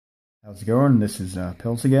How's it going? This is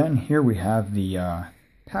Pilz again. Here we have the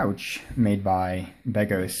pouch made by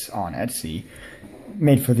Beggos on Etsy,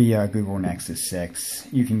 made for the Google Nexus 6.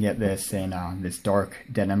 You can get this in this dark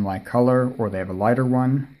denim-like color, or they have a lighter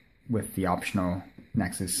one with the optional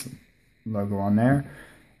Nexus logo on there.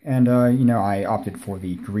 And I opted for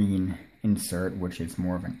the green insert, which is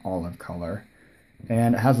more of an olive color.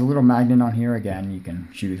 And it has a little magnet on here. Again, you can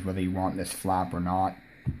choose whether you want this flap or not.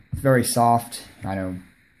 It's very soft. I know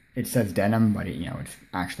it says denim, but it's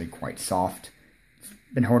actually quite soft. It's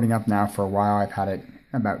been holding up now for a while. I've had it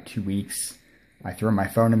about 2 weeks. I throw my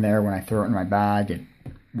phone in there. When I throw it in my bag, it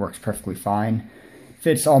works perfectly fine.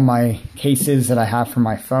 Fits all my cases that I have for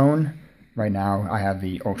my phone. Right now, I have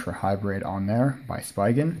the Ultra Hybrid on there by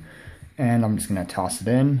Spigen, and I'm just going to toss it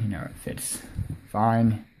in. It fits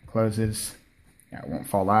fine, closes, it won't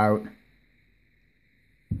fall out.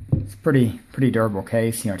 It's a pretty durable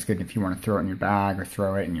case. It's good if you want to throw it in your bag or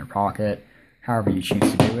throw it in your pocket, however you choose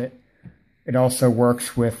to do it. It also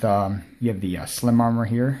works with, you have the slim armor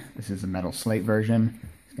here. This is the metal slate version.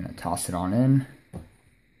 Just going to toss it on in.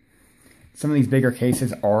 Some of these bigger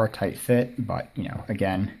cases are a tight fit, but,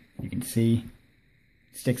 again, you can see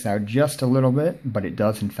it sticks out just a little bit, but it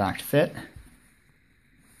does in fact fit.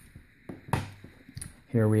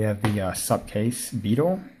 Here we have the sup case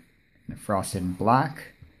Beetle, frosted in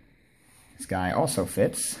black. This guy also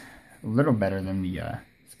fits a little better than the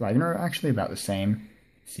Spigen, actually about the same.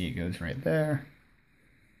 See, it goes right there.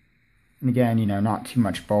 And again, not too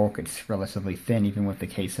much bulk. It's relatively thin even with the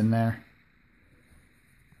case in there.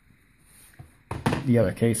 The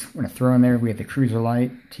other case I'm going to throw in there, we have the Cruiser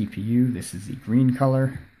Light TPU. This is the green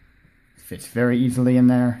color. It fits very easily in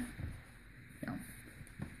there.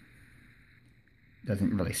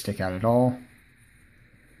 Doesn't really stick out at all.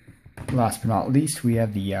 Last but not least, we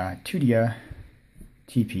have the Tudia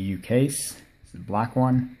TPU case. This is the black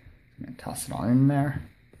one. I'm going to toss it all in there.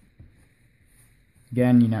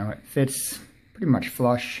 Again, it fits pretty much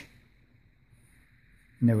flush.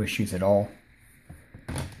 No issues at all.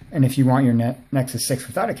 And if you want your Nexus 6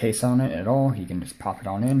 without a case on it at all, you can just pop it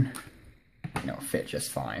on in. It'll fit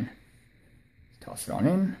just fine. Toss it on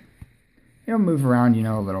in. It'll move around,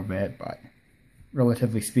 a little bit, but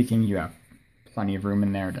relatively speaking, you have plenty of room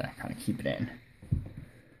in there to kind of keep it in.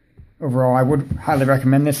 Overall, I would highly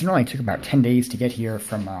recommend this. It only took about 10 days to get here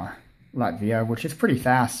from Latvia, which is pretty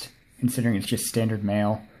fast considering it's just standard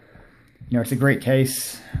mail. It's a great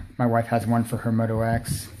case. My wife has one for her Moto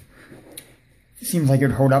X. It seems like it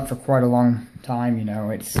would hold up for quite a long time.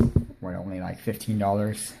 It's only like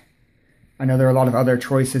 $15. I know there are a lot of other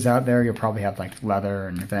choices out there. You'll probably have like leather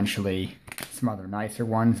and eventually some other nicer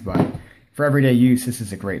ones, but for everyday use, this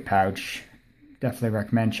is a great pouch. Definitely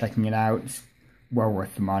recommend checking it out. It's well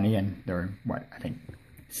worth the money, and there are, I think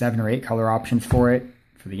 7 or 8 color options for it,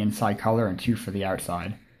 for the inside color and 2 for the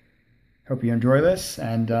outside. Hope you enjoy this,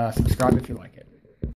 and subscribe if you like it.